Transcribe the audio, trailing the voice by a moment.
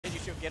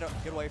get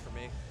away from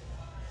me.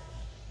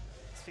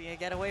 Speaking of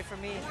get away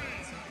from me,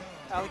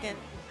 Elegant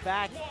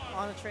back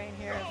on the train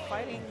here,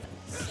 fighting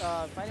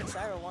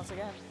Cyro once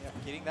again. Yeah,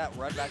 getting that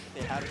run back that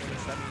they had in the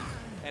semi.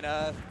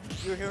 And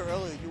if you were here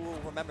earlier, you will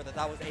remember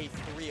that was a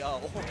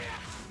 3-0.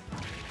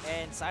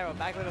 And Cyro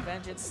back with a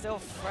vengeance, still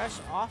fresh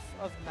off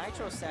of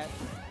Nitro set.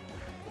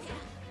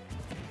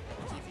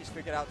 See if he's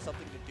figured out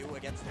something to do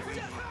against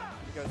Luigi.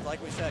 Because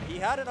like we said, he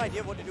had an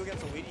idea of what to do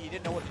against Luigi. He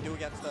didn't know what to do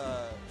against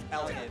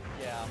Elegant.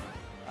 Yeah,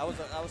 that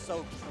was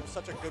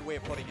such a good way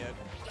of putting it.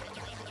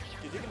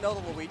 Because you can know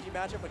the Luigi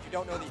matchup, but you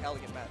don't know the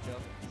Elegant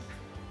matchup.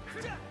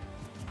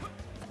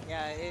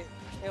 Yeah, it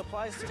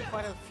applies to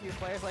quite a few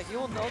players. Like,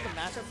 you'll know the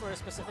matchup for a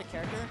specific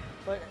character,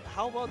 but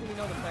how well do you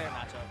know the player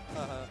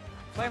matchup?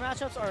 Player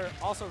matchups are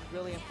also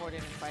really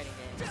important in fighting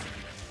games.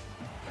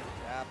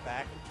 Yeah,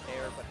 back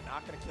air, but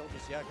not going to kill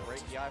just yet.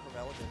 Great DI from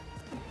Elegant.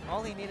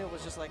 All he needed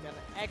was just like an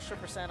extra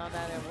 % on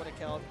that and would have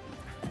killed.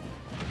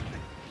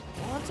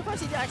 Well, I'm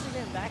surprised he actually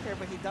didn't back air,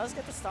 but he does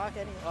get the stock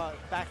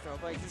back throw,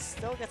 but he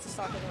still gets the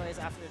stock anyways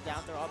after the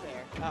down throw up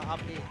air, up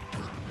B.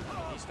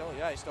 He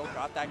still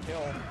got that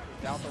kill.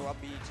 His down throw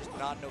up B, just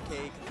not an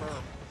okay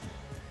confirm.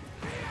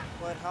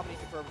 But how many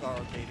confirms are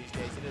okay these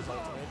days? It is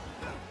ultimate.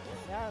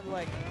 Yeah,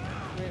 like,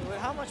 with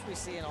how much we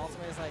see in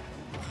ultimate, is like,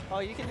 oh,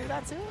 you can do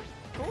that too?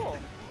 Cool.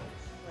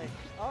 Like,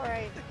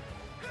 alright.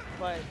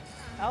 But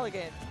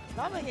Elegant,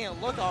 not making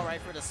it look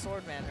alright for the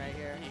Swordman right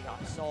here. He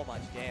got so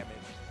much damage.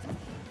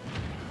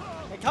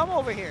 Hey, come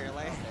over here,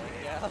 like,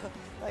 yeah.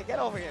 Like, get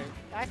over here.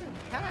 Kind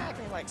of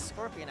acting like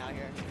Scorpion out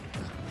here.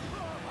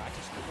 I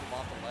just scooped him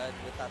off the ledge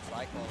with that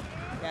Cyclone.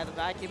 Yeah, the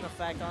vacuum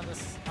effect on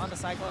the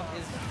Cyclone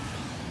is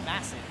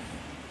massive.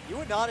 You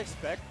would not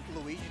expect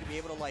Luigi to be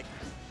able to like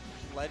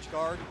ledge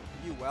guard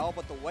you well,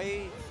 but the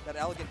way that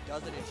Elegant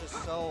does it, it's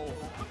just so,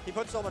 he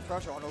puts so much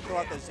pressure on. He'll throw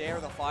out the Zair,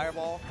 the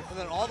Fireball, and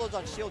then all those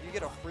on shield, you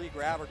get a free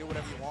grab or do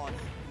whatever you want.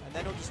 And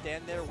then he'll just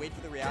stand there, wait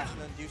for the reaction,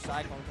 and then do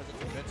Cyclone because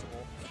it's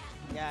invincible.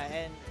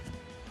 Yeah,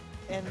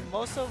 and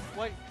most of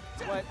what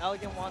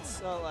Elegant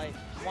wants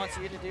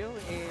you to do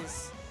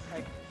is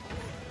like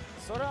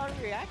sort of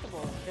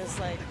unreactable, because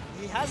like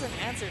he has an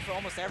answer for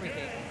almost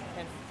everything.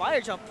 And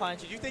Fire Jump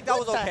Punch. Did you think that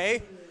was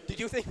okay? Did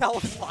you think that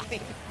was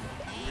fine?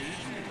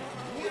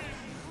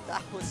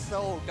 That was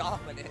so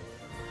dominant.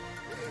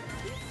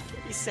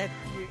 He said,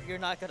 "You're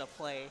not gonna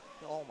play."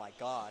 Oh my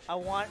gosh. I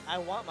want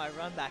my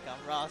run back on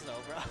Raws though,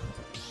 bro.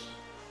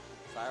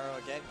 Cyro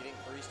again getting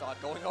 3-stock,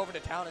 going over to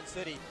Town and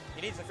City.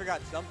 He needs to figure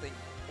out something.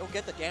 He'll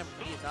get the damage,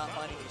 but he's not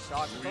finding these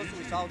stocks. The closest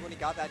we saw was when he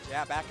got that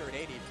jab back there at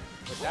 80.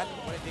 But that,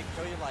 when it didn't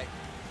kill you, like,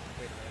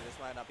 wait a minute, this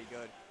might not be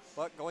good.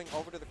 But going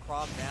over to the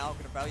Chrom now,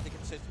 going to value the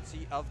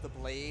consistency of the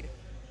blade.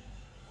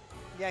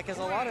 Yeah, because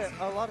a lot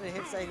of the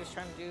hits that he was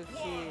trying to do,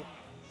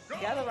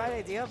 he had the right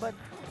idea, but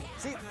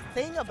see,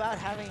 the thing about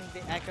having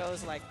the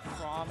echoes like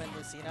Chrom and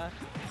Lucina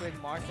with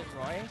Marth and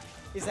Roy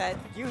is that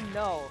you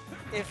know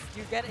if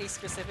you get a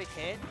specific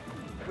hit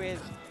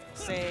with,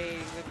 say,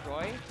 with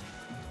Roy,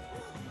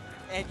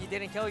 and you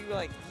didn't kill, you're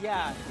like,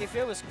 yeah, if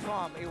it was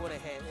Chrom, it would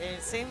have hit.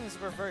 And same is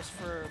reversed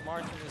for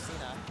Marth and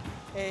Lucina.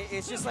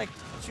 It's just like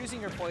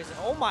choosing your poison.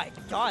 Oh my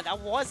god, that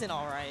wasn't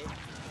alright.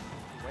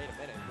 Wait a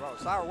minute, bro.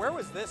 Cyro, where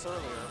was this earlier?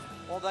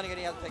 Well, then again,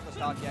 he hasn't taken the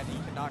stock yet. He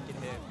could not get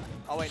hit.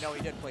 Oh, wait, no,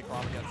 he did play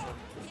Chrom against him.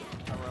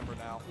 I remember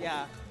now.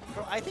 Yeah.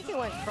 I think he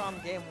went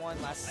Chrom game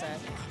 1 last set.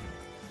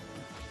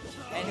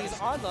 And he's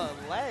on the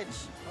ledge.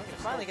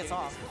 Finally gets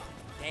off.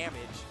 Damage.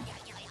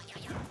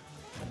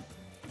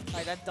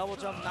 Alright, that double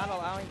jump not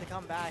allowing to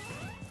come back.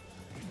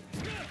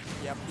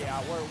 Yep,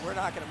 yeah, we're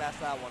not going to mess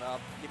that one up.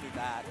 Give me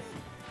that.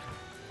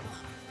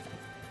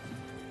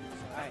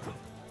 Alright.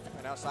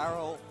 Right now,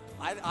 Cyro,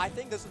 I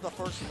think this is the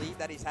first lead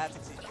that he's had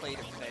since he's played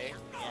him today.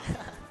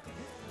 Yeah.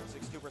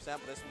 62%,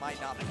 but this might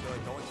not be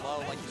good. Going low,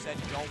 like you said,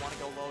 you don't want to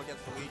go low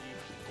against Luigi.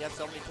 You have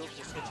so many tools to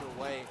just hit you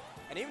away.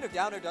 And even if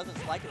down air doesn't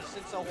spike it,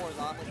 sits so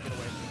horizontally, get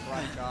away from the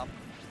karate chop.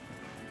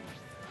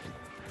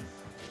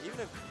 Even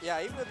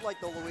if like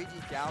the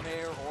Luigi down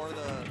air or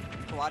the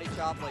karate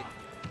chop, like,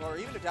 or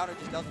even if down air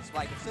just doesn't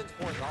spike, it sits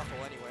horizontal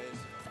anyways.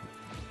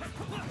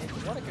 And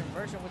what a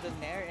conversion with the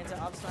Nair into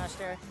up smash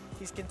there.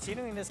 He's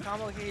continuing this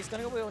combo here. He's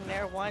going to go with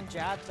Nair 1,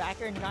 jab, back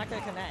air, not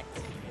going to connect.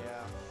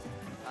 Yeah,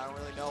 I don't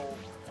really know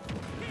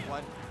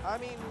what. I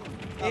mean,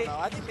 I don't know.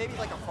 I think maybe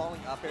like a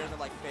falling up air and then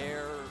like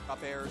fair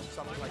up air or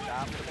something like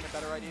that would have been a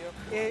better idea.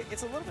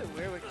 It's a little bit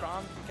weird with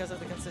Chrom because of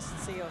the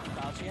consistency of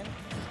Faucian.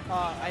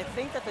 I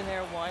think that the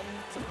Nair 1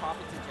 to pop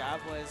into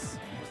jab was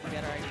the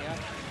better idea,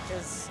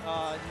 because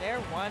Nair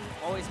 1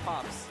 always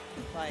pops.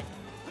 Like,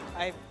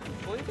 I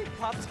believe it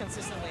pops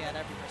consistently at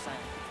every %.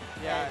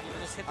 Yeah, you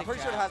just hit the I'm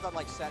pretty sure it has that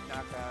like set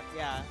knockback.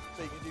 Yeah.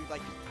 So you can do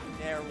like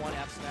Nair 1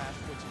 F smash,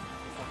 which is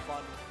a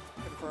fun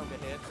confirm to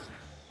hit.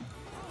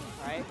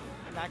 Alright,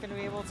 not going to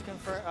be able to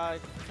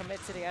commit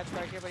to the edge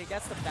guard here, but he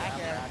gets the back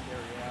air. Back air,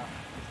 yeah.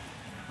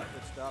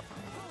 Good stuff.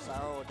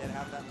 Cyro again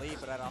having that lead,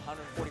 but at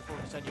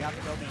 144%, you have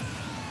to go these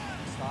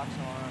stocks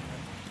on.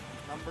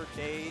 number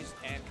days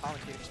and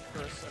commentator's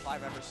curse if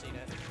I've ever seen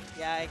it.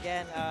 Yeah,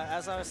 again,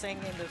 as I was saying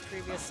in the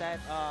previous set,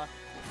 I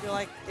feel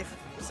like if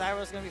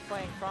Cyro's going to be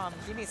playing Chrom,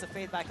 he needs to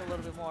fade back a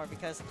little bit more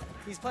because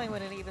he's playing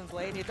with an even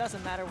blade. It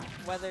doesn't matter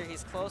whether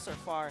he's close or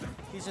far.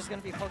 He's just going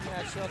to be poking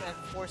that shield and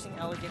forcing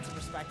Elegant to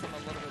respect him a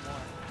little bit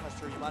more. That's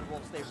true. You might as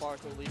well stay far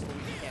so at least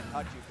Luigi can't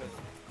touch you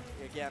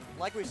because, again,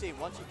 like we see,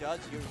 once he does,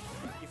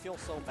 you feel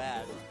so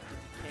bad.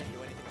 You can't do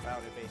anything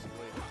about it,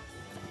 basically.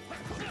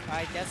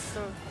 Alright,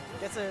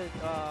 gets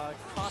a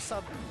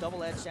cross-up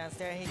double-edge dance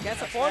there. He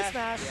gets a forward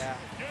smash. Yeah.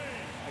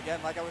 Again,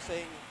 like I was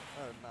saying,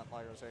 not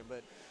like I was saying,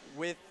 but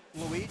with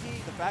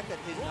Luigi, the fact that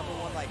his number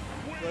one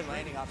good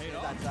landing option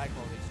is that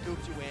Cyclone. It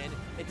scoops you in,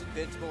 it's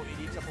invincible,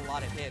 it eats up a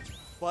lot of hits.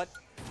 But,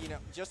 you know,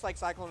 just like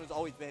Cyclone has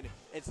always been,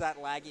 it's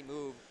that laggy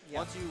move.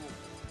 Yep.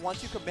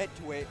 Once you commit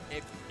to it,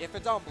 if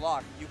it's on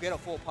block, you get a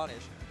full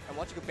punish. And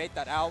once you can bait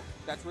that out,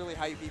 that's really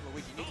how you beat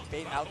Luigi. You need to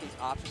bait out these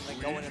options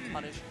and then go in and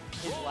punish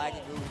his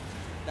laggy move.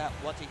 That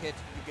once he hits,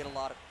 you get a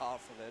lot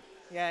off of it.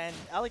 Yeah, and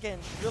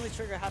Elegant really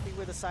trigger happy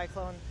with the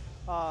Cyclone.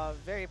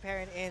 Very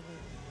apparent in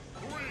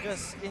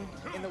just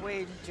in the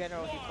way in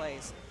general he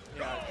plays.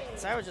 Yeah.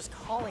 Cyro just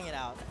calling it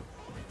out.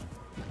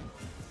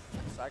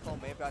 Cyclone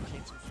may have got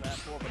changed from Smash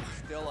 4, but it's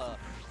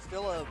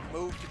still a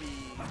move to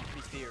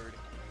be feared.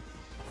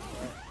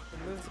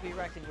 The move to be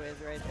reckoned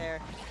with right there.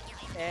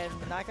 And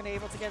not going to be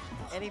able to get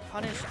any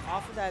punish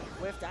off of that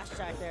whiff dash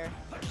attack there.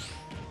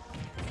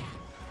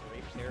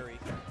 Great parry.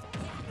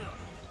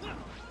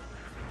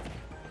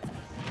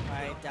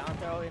 Alright, down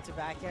throw into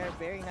back air.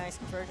 Very nice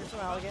conversion from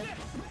Elegant.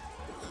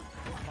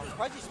 I'm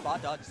surprised he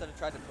spot dodged instead of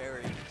tried to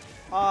parry.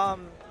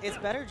 It's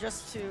better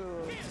just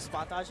to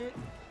spot dodge it,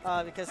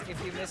 because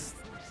if you miss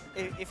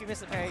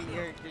the parry,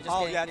 you're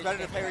just it's better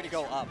to parry to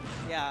go up.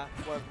 Yeah.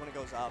 When it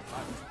goes up.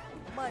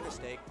 My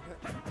mistake.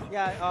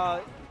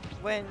 Yeah,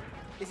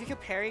 if you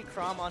could parry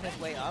Chrom on his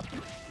way up,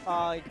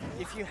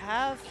 if you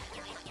have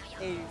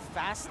a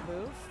fast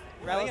move,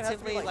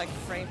 relatively like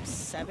frame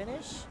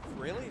 7-ish.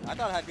 Really? I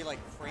thought it had to be like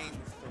frame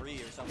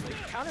 3 or something.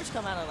 Counters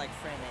come out at like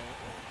frame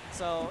 8.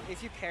 So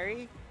if you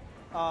parry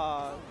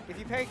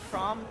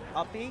Chrom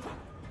up B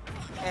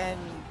and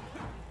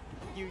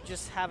you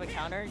just have a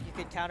counter, you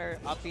could counter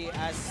up B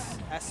as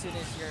soon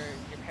as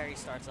your parry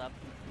starts up,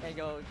 and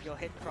you'll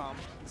hit Chrom.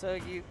 So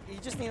you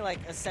just need like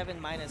a 7-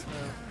 move,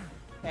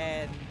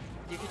 and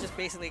you could just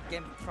basically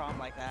get Chrom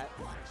like that.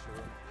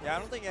 Sure. Yeah, I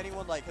don't think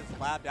anyone has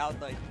labbed out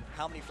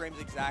how many frames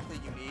exactly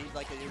you need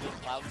like they did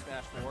with Cloud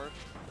Smash 4.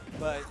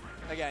 But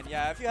again,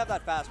 yeah, if you have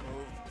that fast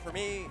move, for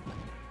me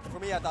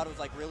I thought it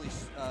was really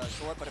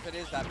short. But if it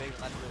is that big,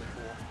 that's really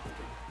cool.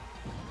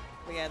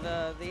 But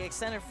yeah, the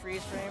extended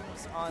freeze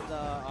frames on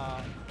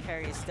the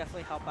parries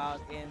definitely help out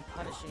in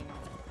punishing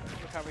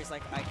recoveries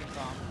like Ike and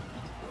Chrom.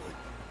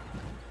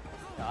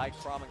 Yeah, Ike,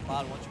 Chrom, and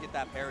Cloud. Once you get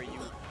that parry,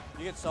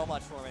 you get so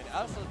much from it. It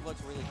also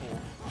looks really cool.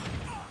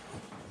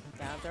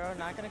 Down throw,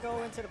 not going to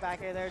go into the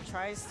back air there.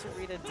 Tries to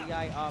read a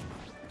DI up.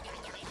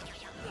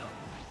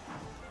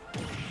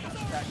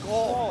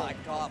 Oh my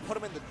god, put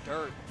him in the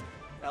dirt.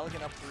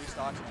 Elegant up 3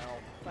 stocks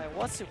now. Like,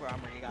 what super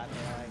armor you got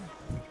there?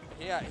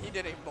 Yeah, he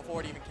did it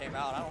before it even came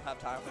out. I don't have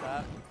time for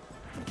that.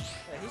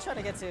 Yeah, he's trying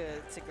to get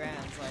to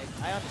grands.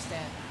 I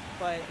understand.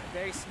 But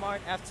very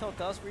smart. F tilt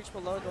does reach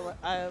below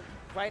the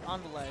right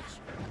on the ledge.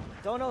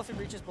 Don't know if it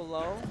reaches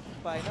below,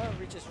 but I know it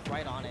reaches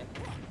right on it.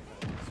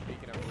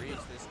 Speaking of reach,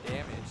 this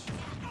damage.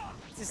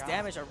 This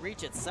damage or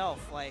reach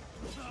itself,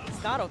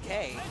 it's not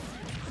okay.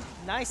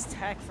 Nice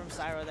tech from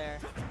Cyro there.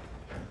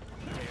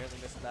 Barely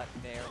missed that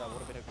nair. That would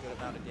have been a good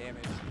amount of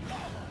damage.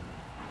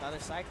 Another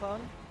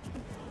Cyclone.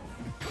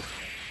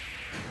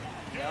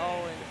 Yo,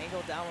 and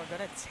angle down. We're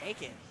going to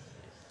take it.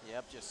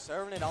 Yep, just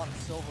serving it on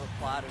a silver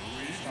platter.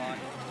 Restock.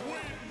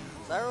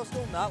 Cyro's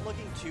still not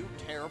looking too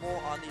terrible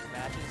on these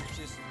matches. It's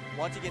just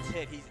once he gets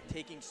hit, he's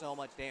taking so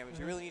much damage.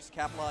 He really needs to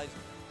capitalize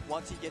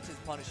once he gets his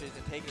punishes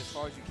and take it as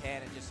far as you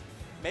can and just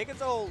make it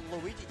so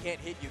Luigi can't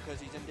hit you because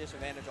he's in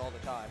disadvantage all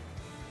the time.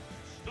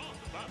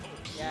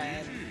 Yeah,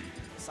 and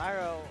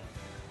Cyro,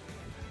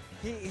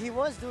 he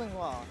was doing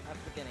well at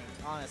the beginning,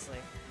 honestly.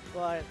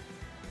 But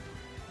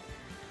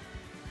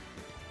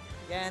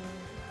again,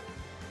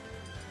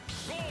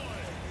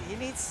 he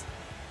needs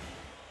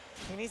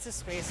to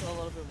space a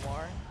little bit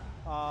more.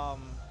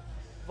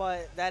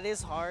 But that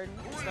is hard,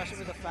 especially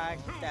with the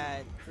fact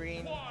that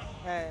Green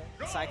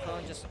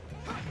Cyclone just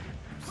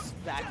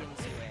vacuums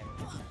you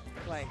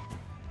in.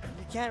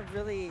 You can't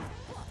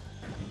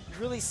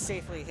really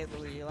safely hit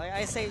Luigi.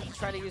 I say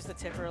try to use the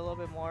tipper a little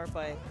bit more,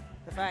 but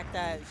the fact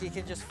that he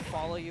can just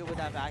follow you with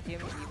that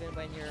vacuum even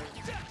when you're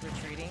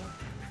retreating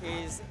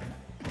is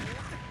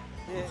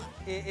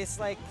it's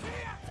like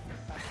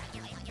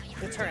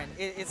deterrent.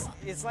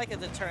 It's like a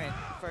deterrent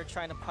for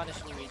trying to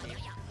punish Luigi.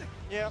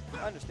 Yeah,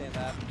 I understand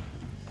that.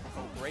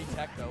 Oh, great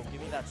tech though.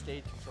 Give me that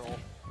stage control.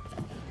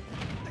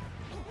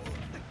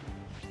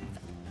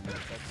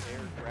 That air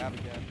grab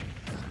again.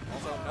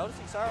 Also,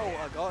 noticing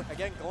Cyro,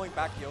 again, going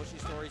back to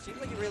Yoshi's story, seems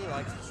like he really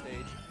likes the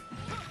stage.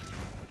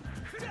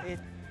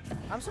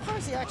 I'm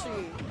surprised he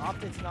actually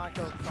opted to not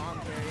go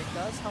Chrom here. It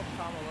does help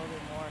Chrom a little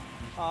bit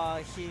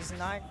more. He's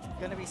not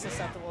going to be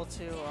susceptible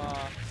to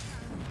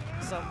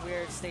some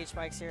weird stage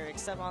spikes here,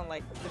 except on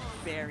like the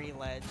very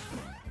ledge.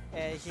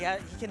 He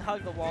can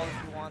hug the wall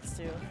if he wants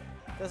to.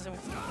 Doesn't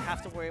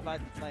have to worry about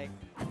like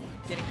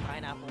getting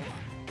pineapple.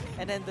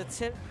 And then the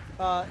tip,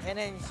 and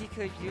then he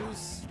could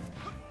use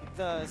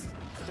the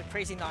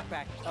crazy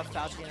knockback of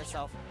Fauci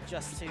herself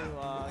just to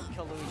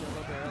kill Luigi a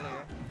little bit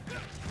earlier.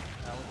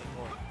 Elegant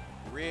going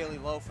really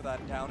low for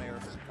that down air.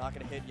 Not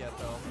going to hit yet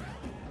though.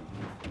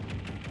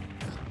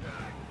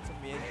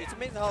 It's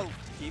amazing how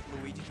deep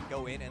Luigi can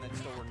go in and then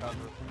still recover.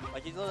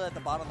 Like he's literally at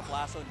the bottom of the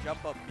blast zone,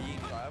 jump up being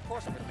like, of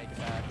course I'm gonna make it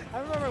back. I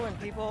remember when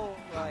people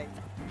like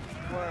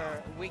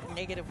were weak -1,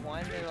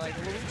 they were like,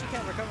 Luigi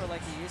can't recover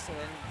like he used to,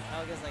 and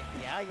I was like,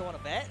 yeah, you want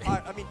to bet?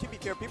 I mean, to be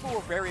fair, people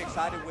were very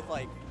excited with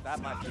like, that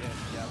might be it,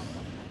 yeah.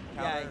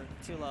 Counter,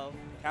 yeah, too low.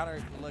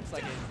 Counter looks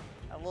like it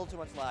had a little too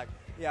much lag.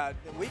 Yeah,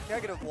 weak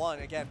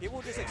 -1, again, people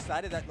were just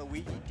excited that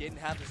Luigi didn't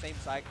have the same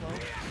Cyclone.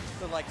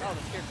 So like, oh,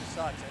 this character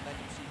sucks, and then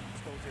you see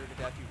go 0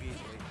 to death too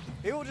easily.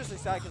 People were just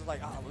excited because like,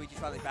 oh, Luigi's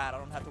finally bad. I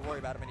don't have to worry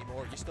about him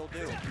anymore. You still do.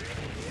 You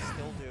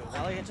still do.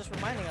 Elegant just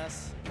reminding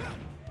us.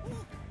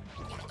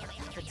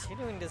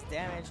 Continuing this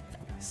damage.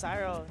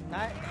 Cyro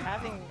not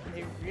having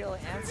a real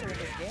answer in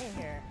this game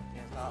here.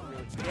 Yeah, not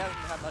really. He hasn't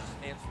had much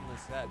answer in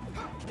this set.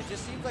 It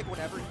just seems like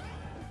whenever...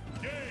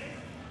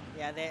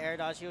 Yeah, the air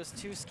dodge. He was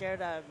too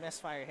scared of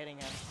misfire hitting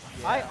him.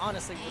 Yeah. I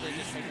honestly would have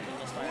just taken the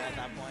misfire at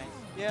that point.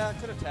 Yeah,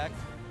 could have teched.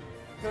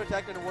 Could have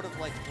teched and would have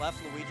like left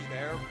Luigi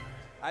there.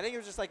 I think it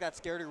was just like that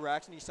scared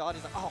reaction. He saw it,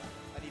 he's like, oh,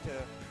 I need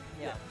to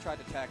try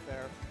to tech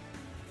there.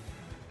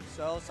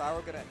 So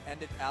Cyro gonna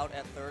end it out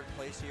at 3rd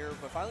place here,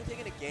 but finally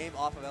taking a game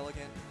off of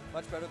Elegant.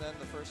 Much better than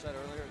the first set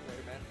earlier.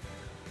 Great, man.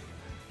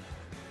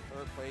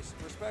 3rd place,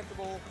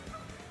 respectable.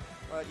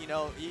 But you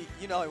know he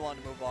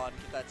wanted to move on,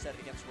 get that set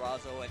against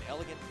Razo, and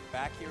Elegant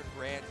back here at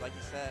Grand, like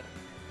he said.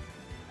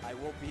 I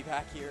will be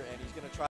back here, and he's gonna try.